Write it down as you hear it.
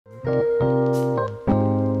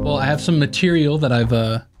Well, I have some material that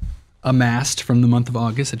I've amassed from the month of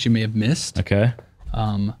August that you may have missed. Okay.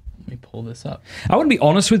 Let me pull this up. I want to be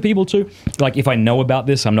honest with people too. Like, if I know about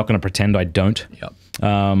this, I'm not going to pretend I don't. Yep.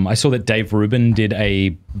 I saw that Dave Rubin did a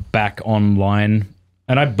back online,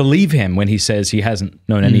 and I believe him when he says he hasn't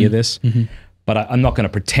known any of this. But I'm not going to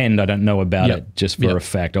pretend I don't know about it just for a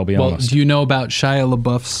fact. I'll be honest. Do you know about Shia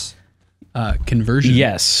LaBeouf's conversion?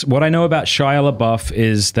 Yes. What I know about Shia LaBeouf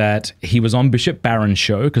is that he was on Bishop Barron's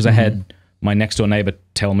show, because I had my next door neighbor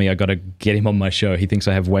tell me I got to get him on my show. He thinks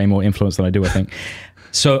I have way more influence than I do, I think.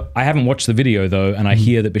 So I haven't watched the video though, and I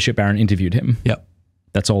hear that Bishop Barron interviewed him. Yep.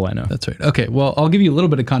 That's all I know. That's right. Okay. Well, I'll give you a little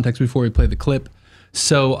bit of context before we play the clip.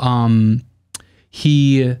 So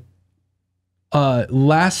he I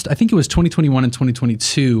think it was 2021 and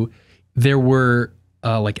 2022, there were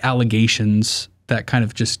like allegations that kind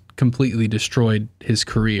of just completely destroyed his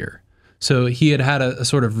career. So he had a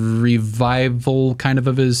sort of revival kind of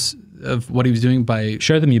what he was doing by...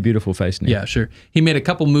 Show them your beautiful face, Nick. Yeah, sure. He made a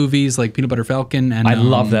couple movies like Peanut Butter Falcon. And I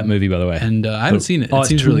love that movie, by the way. And I haven't seen it. Oh, it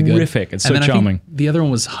seems it's really good. Terrific. It's so then charming. I think the other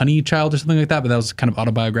one was Honey Child or something like that, but that was kind of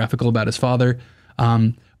autobiographical about his father.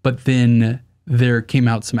 But then there came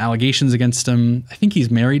out some allegations against him. I think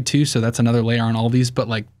he's married too, so that's another layer on all these, but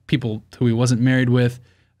like people who he wasn't married with,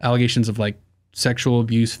 allegations of like sexual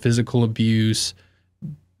abuse, physical abuse,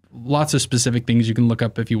 lots of specific things you can look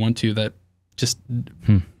up if you want to that just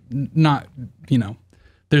not,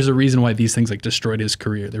 there's a reason why these things like destroyed his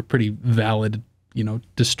career. They're pretty valid,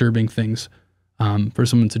 disturbing things for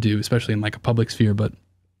someone to do, especially in like a public sphere, but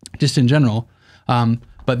just in general.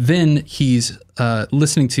 But then he's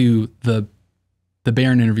listening to the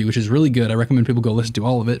Barron interview, which is really good. I recommend people go listen to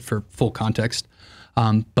all of it for full context.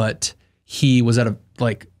 But he was at a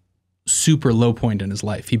like super low point in his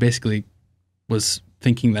life. He basically was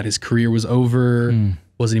thinking that his career was over,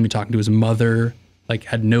 wasn't even talking to his mother, like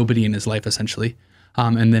had nobody in his life essentially.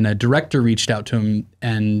 And then a director reached out to him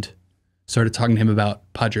and started talking to him about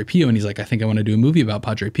Padre Pio. And he's like, I think I want to do a movie about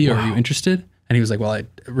Padre Pio. Wow. Are you interested? And he was like, well, I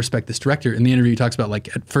respect this director. In the interview, he talks about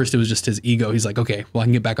like, at first it was just his ego. He's like, okay, well, I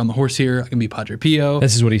can get back on the horse here. I can be Padre Pio.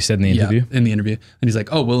 This is what he said in the interview? Yeah, in the interview. And he's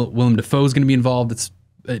like, oh, Willem Dafoe's going to be involved. It's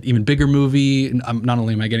an even bigger movie. And not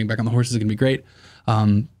only am I getting back on the horse, it's going to be great.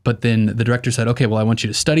 But then the director said, okay, well, I want you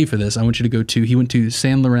to study for this. I want you to he went to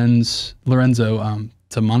San Lorenzo,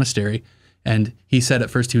 to monastery. And he said at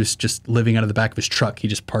first he was just living out of the back of his truck. He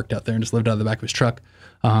just parked out there and just lived out of the back of his truck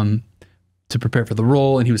to prepare for the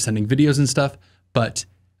role. And he was sending videos and stuff. But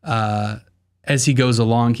as he goes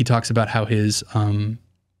along, he talks about how his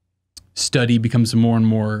study becomes more and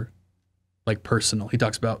more like personal. He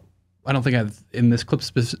talks about, I don't think I've in this clip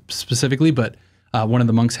specifically, but one of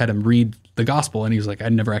the monks had him read the gospel, and he was like,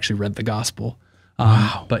 I'd never actually read the gospel.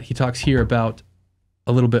 Wow. But he talks here about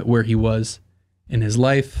a little bit where he was in his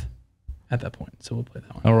life at that point. So we'll play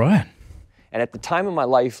that one. All right. And at the time in my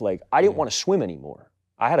life, like, I didn't want to swim anymore.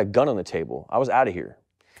 I had a gun on the table. I was out of here.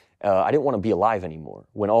 I didn't want to be alive anymore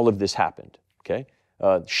when all of this happened, okay?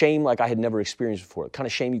 Shame like I had never experienced before. Kind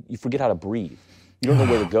of shame, you forget how to breathe. You don't know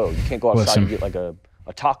where to go. You can't go outside and get like a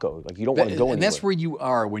taco. Like, you don't want to go anywhere. And that's where you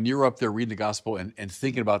are when you're up there reading the gospel and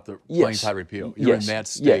thinking about playing Padre Pio. You're in that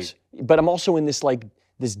state. Yes, but I'm also in this like,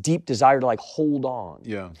 this deep desire to like hold on.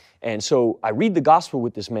 Yeah. And so I read the gospel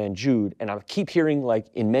with this man, Jude, and I keep hearing like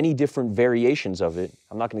in many different variations of it.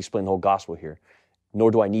 I'm not gonna explain the whole gospel here,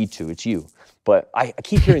 nor do I need to, it's you. But I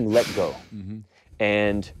keep hearing let go.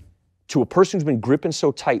 And to a person who's been gripping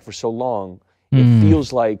so tight for so long, it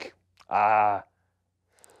feels like, it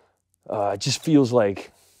just feels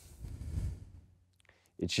like,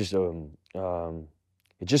 it just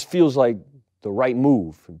feels like the right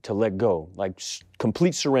move to let go, like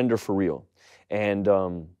complete surrender for real. And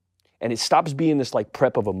it stops being this like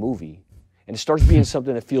prep of a movie, and it starts being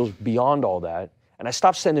something that feels beyond all that. And I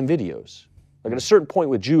stopped sending videos. Like at a certain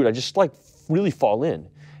point with Jude, I just like really fall in.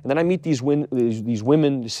 And then I meet these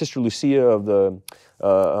women, Sister Lucia of the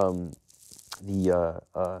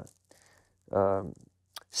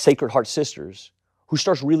Sacred Heart Sisters, who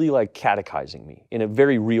starts really like catechizing me in a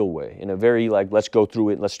very real way, in a very like, let's go through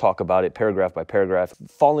it, let's talk about it, paragraph by paragraph,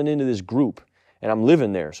 falling into this group. And I'm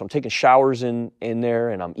living there. So I'm taking showers in there,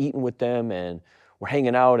 and I'm eating with them, and we're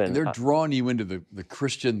hanging out. And they're drawing you into the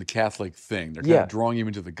Christian, the Catholic thing. They're kind of drawing you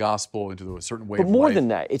into the gospel, into a certain way of life. But more than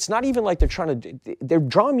that, it's not even like they're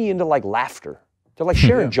drawing me into like laughter. They're like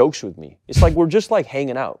sharing jokes with me. It's like we're just like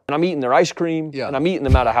hanging out. And I'm eating their ice cream, and I'm eating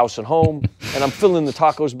them out of house and home, and I'm filling the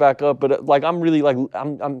tacos back up. But like I'm really like,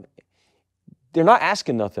 they're not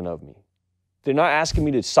asking nothing of me. They're not asking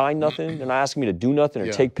me to sign nothing. They're not asking me to do nothing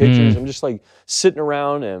or take pictures. I'm just like sitting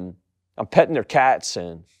around, and I'm petting their cats,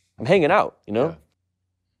 and I'm hanging out, you know?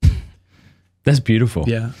 That's beautiful.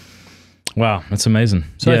 Yeah. Wow, that's amazing.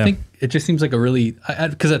 So I think it just seems like a really,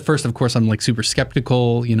 because at first, of course, I'm like super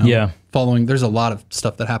skeptical, you know, following, there's a lot of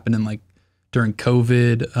stuff that happened in like during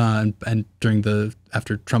COVID and during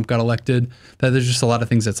after Trump got elected, that there's just a lot of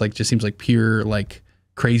things that's like, just seems like pure like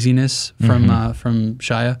craziness from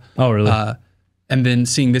Shia. Oh, really? And then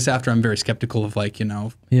seeing this after, I'm very skeptical of like, you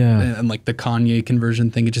know, and like the Kanye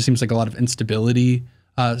conversion thing, it just seems like a lot of instability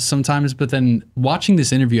sometimes. But then watching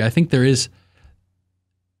this interview, I think there is,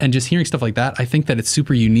 and just hearing stuff like that, I think that it's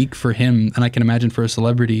super unique for him, and I can imagine for a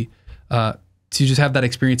celebrity, to just have that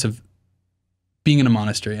experience of being in a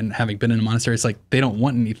monastery and having been in a monastery. It's like they don't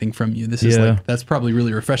want anything from you. This is like, that's probably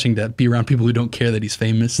really refreshing to be around people who don't care that he's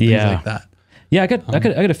famous, things like that. Yeah, I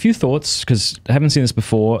got a few thoughts because I haven't seen this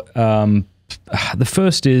before. The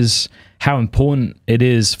first is how important it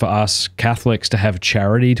is for us Catholics to have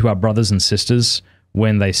charity to our brothers and sisters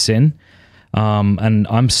when they sin. And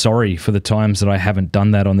I'm sorry for the times that I haven't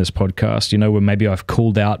done that on this podcast, you know, where maybe I've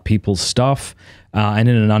called out people's stuff and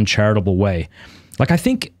in an uncharitable way. Like, I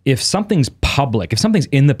think if something's public, if something's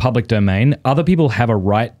in the public domain, other people have a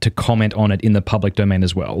right to comment on it in the public domain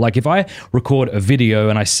as well. Like, if I record a video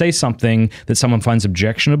and I say something that someone finds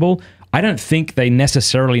objectionable, I don't think they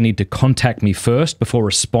necessarily need to contact me first before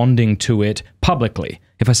responding to it publicly.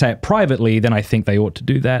 If I say it privately, then I think they ought to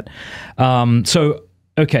do that.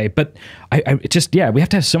 Okay, but I just, we have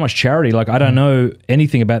to have so much charity. Like, I don't know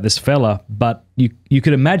anything about this fella, but you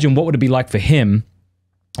could imagine what would it be like for him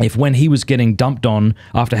if when he was getting dumped on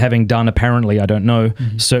after having done, apparently, I don't know,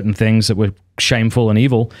 certain things that were shameful and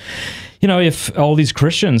evil, you know, if all these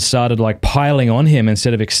Christians started like piling on him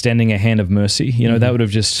instead of extending a hand of mercy, you know, that would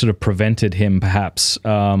have just sort of prevented him perhaps,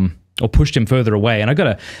 or pushed him further away. And I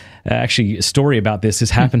got actually a story about this. This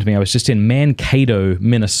happened to me. I was just in Mankato,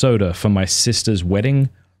 Minnesota for my sister's wedding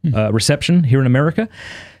reception here in America.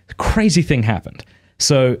 A crazy thing happened.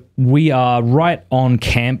 So we are right on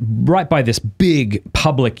right by this big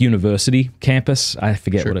public university campus. I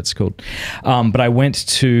forget what it's called. But I went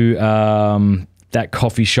to that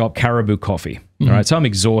coffee shop, Caribou Coffee. All right. So I'm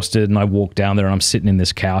exhausted and I walk down there and I'm sitting in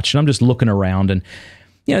this couch and I'm just looking around and,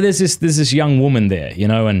 you know, there's this young woman there, you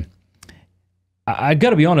know, and I got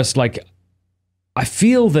to be honest, like, I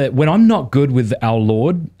feel that when I'm not good with our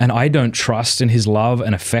Lord and I don't trust in his love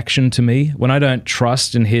and affection to me, when I don't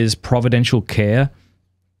trust in his providential care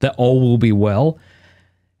that all will be well,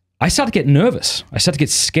 I start to get nervous. I start to get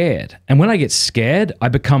scared. And when I get scared, I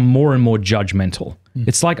become more and more judgmental.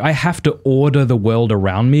 It's like I have to order the world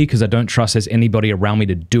around me because I don't trust there's anybody around me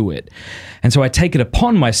to do it. And so I take it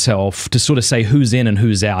upon myself to sort of say who's in and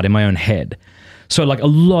who's out in my own head. So like a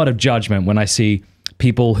lot of judgment when I see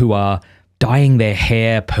people who are dyeing their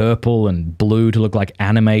hair purple and blue to look like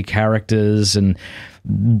anime characters and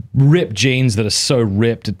ripped jeans that are so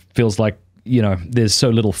ripped it feels like, you know, there's so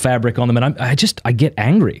little fabric on them. And I get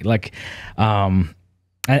angry. Like,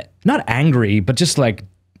 not angry, but just like,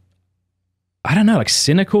 I don't know, like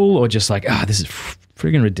cynical or just like, this is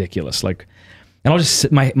friggin' ridiculous. Like, and I'll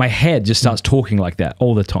just, my head just starts talking like that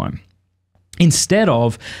all the time. Instead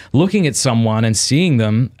of looking at someone and seeing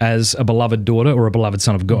them as a beloved daughter or a beloved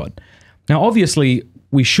son of God. Now, obviously,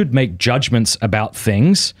 we should make judgments about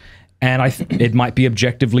things, and it might be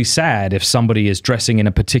objectively sad if somebody is dressing in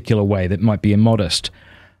a particular way that might be immodest.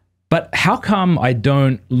 But how come I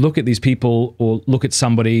don't look at these people or look at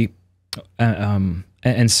somebody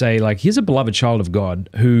and say, like, here's a beloved child of God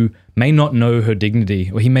who may not know her dignity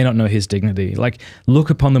or he may not know his dignity. Like, look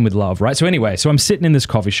upon them with love, right? So anyway, so I'm sitting in this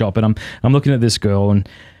coffee shop and I'm looking at this girl and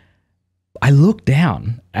I look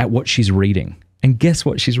down at what she's reading. And guess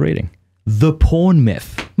what she's reading? The Porn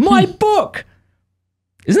Myth. My book!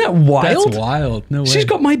 Isn't that wild? That's wild. No way. She's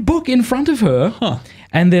got my book in front of her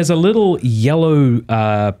and there's a little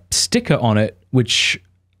yellow sticker on it which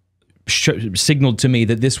signaled to me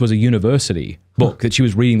that this was a university book, that she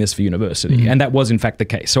was reading this for university. And that was in fact the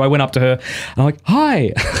case. So I went up to her and I'm like,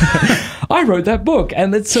 hi, I wrote that book.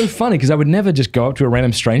 And it's so funny because I would never just go up to a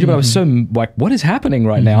random stranger, but I was so like, what is happening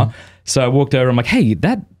right now? So I walked over and I'm like, hey,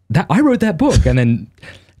 that I wrote that book. And then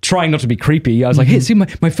trying not to be creepy, I was like, hey, see my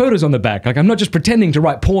photos on the back. Like, I'm not just pretending to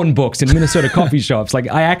write porn books in Minnesota coffee shops. Like,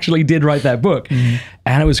 I actually did write that book.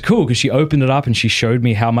 And it was cool because she opened it up and she showed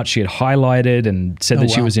me how much she had highlighted and said that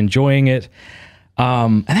she was enjoying it.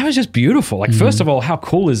 And that was just beautiful. Like, first of all, how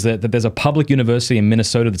cool is that there's a public university in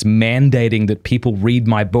Minnesota that's mandating that people read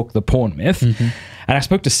my book, The Porn Myth. And I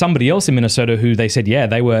spoke to somebody else in Minnesota who they said, yeah,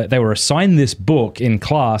 they were assigned this book in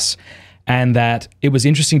class and that it was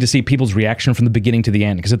interesting to see people's reaction from the beginning to the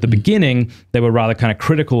end. Because at the beginning, they were rather kind of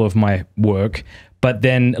critical of my work, but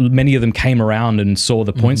then many of them came around and saw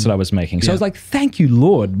the points that I was making. So I was like, thank you,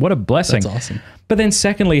 Lord. What a blessing. That's awesome. But then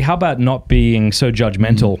secondly, how about not being so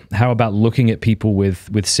judgmental? How about looking at people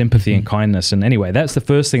with sympathy and kindness? And anyway, that's the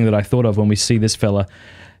first thing that I thought of when we see this fella,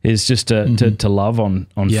 is just to love on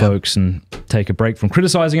folks and take a break from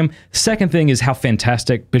criticizing him. Second thing is how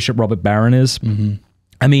fantastic Bishop Robert Barron is.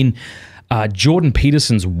 I mean, Jordan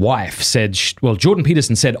Peterson's wife said, Jordan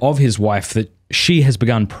Peterson said of his wife that she has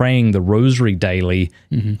begun praying the rosary daily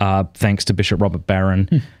thanks to Bishop Robert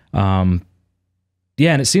Barron.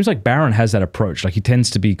 Yeah, and it seems like Barron has that approach. Like he tends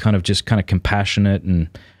to be kind of compassionate and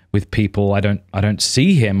with people. I don't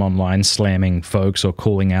see him online slamming folks or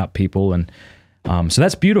calling out people, and so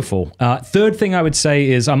that's beautiful. Third thing I would say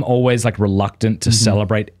is I'm always like reluctant to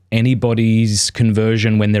celebrate anybody's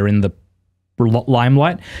conversion when they're in the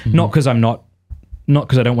limelight. Not because I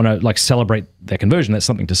don't want to like celebrate their conversion. That's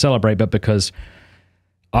something to celebrate, but because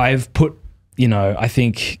I've put, I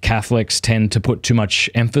think Catholics tend to put too much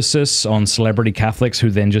emphasis on celebrity Catholics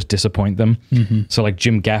who then just disappoint them. So like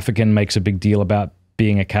Jim Gaffigan makes a big deal about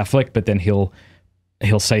being a Catholic, but then he'll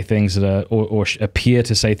say things that are, or appear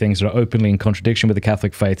to say things that are openly in contradiction with the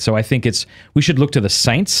Catholic faith. So I think we should look to the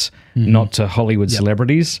saints, not to Hollywood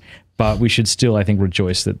celebrities, but we should still, I think,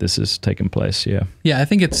 rejoice that this has taken place. Yeah. Yeah, I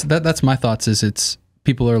think that's my thoughts is it's,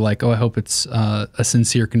 people are like, oh, I hope it's a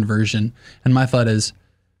sincere conversion. And my thought is,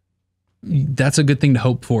 that's a good thing to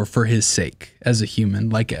hope for his sake as a human.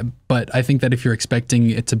 Like, but I think that if you're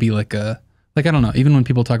expecting it to be like I don't know, even when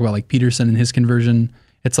people talk about like Peterson and his conversion,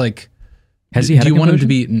 it's like, has he had do you a want him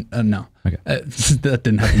conversion? to be, no. Okay. That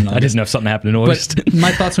didn't happen in August. I didn't know if something happened in August. But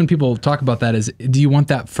my thoughts when people talk about that is, do you want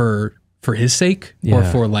that for his sake or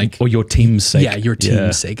for like... Or your team's sake. Yeah, your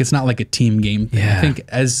team's sake. It's not like a team game thing. I think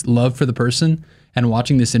as love for the person and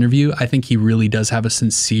watching this interview, I think he really does have a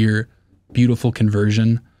sincere, beautiful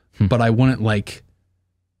conversion, but I wouldn't like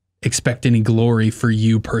expect any glory for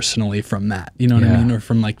you personally from that. You know what I mean? Or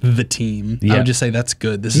from like the team. I would just say that's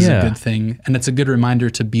good. This is a good thing. And it's a good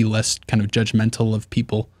reminder to be less kind of judgmental of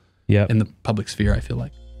people in the public sphere, I feel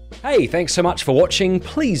like. Hey, thanks so much for watching.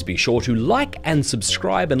 Please be sure to like and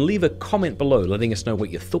subscribe and leave a comment below letting us know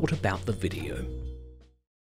what you thought about the video.